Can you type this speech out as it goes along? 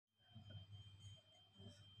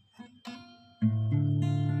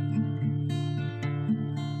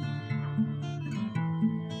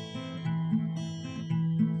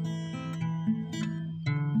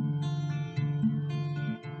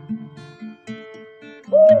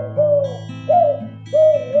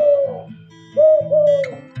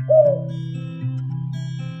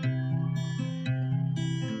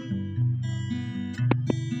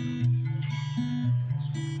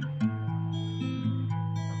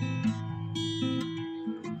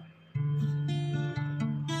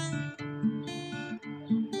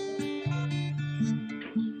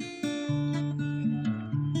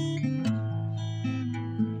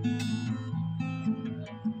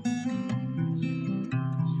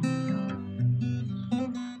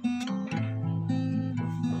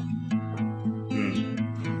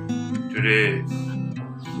Today,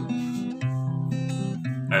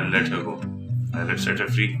 I'll let her go. I'll set her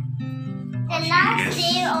free. The last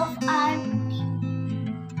day of our duty.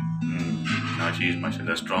 Now she is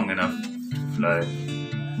mashallah strong enough to fly,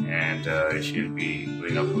 and she'll be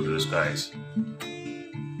going up to the skies.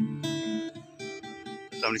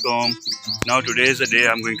 Assalamualaikum. Now today is the day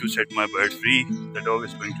I'm going to set my bird free. The dog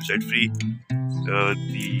is going to set free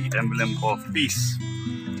the emblem of peace.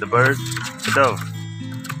 The bird, the dove.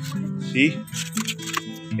 See?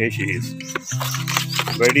 Here she is.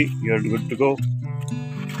 Ready? You're good to go.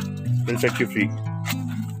 We'll set you free.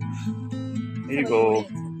 Here you go.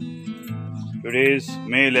 Today is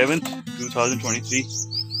May 11th, 2023.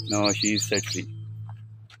 Now she is set free.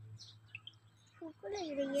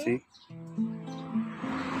 See?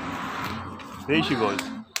 There she goes.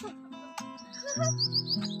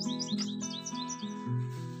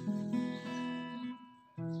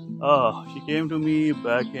 She came to me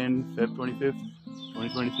back in Feb 25th,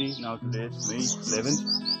 2023. Now today is May 11th,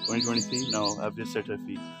 2023. Now I've just set her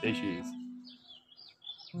free. There she is.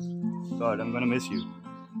 God, I'm gonna miss you.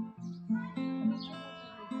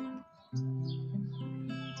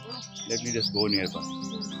 Let me just go nearby.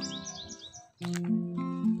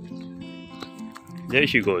 There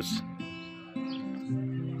she goes.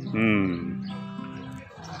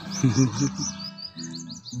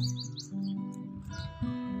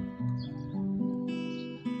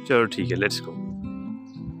 Chalo, theek hai, let's go.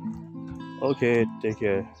 Okay, take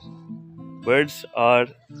care. Birds are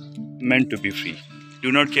meant to be free.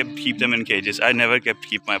 Do not keep them in cages. I never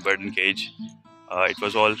keep my bird in cage. It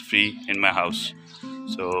was all free in my house.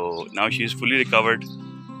 So now she is fully recovered.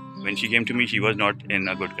 When she came to me, she was not in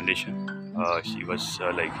a good condition. She was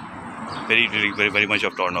like very much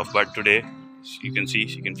of torn off. But today, you can see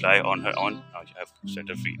she can fly on her own. Now I have set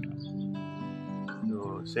her free.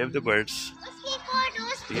 So save the birds.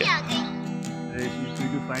 Yeah. She's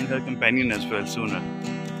going to find her companion as well sooner.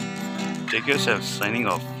 Take yourself. Signing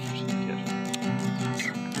off.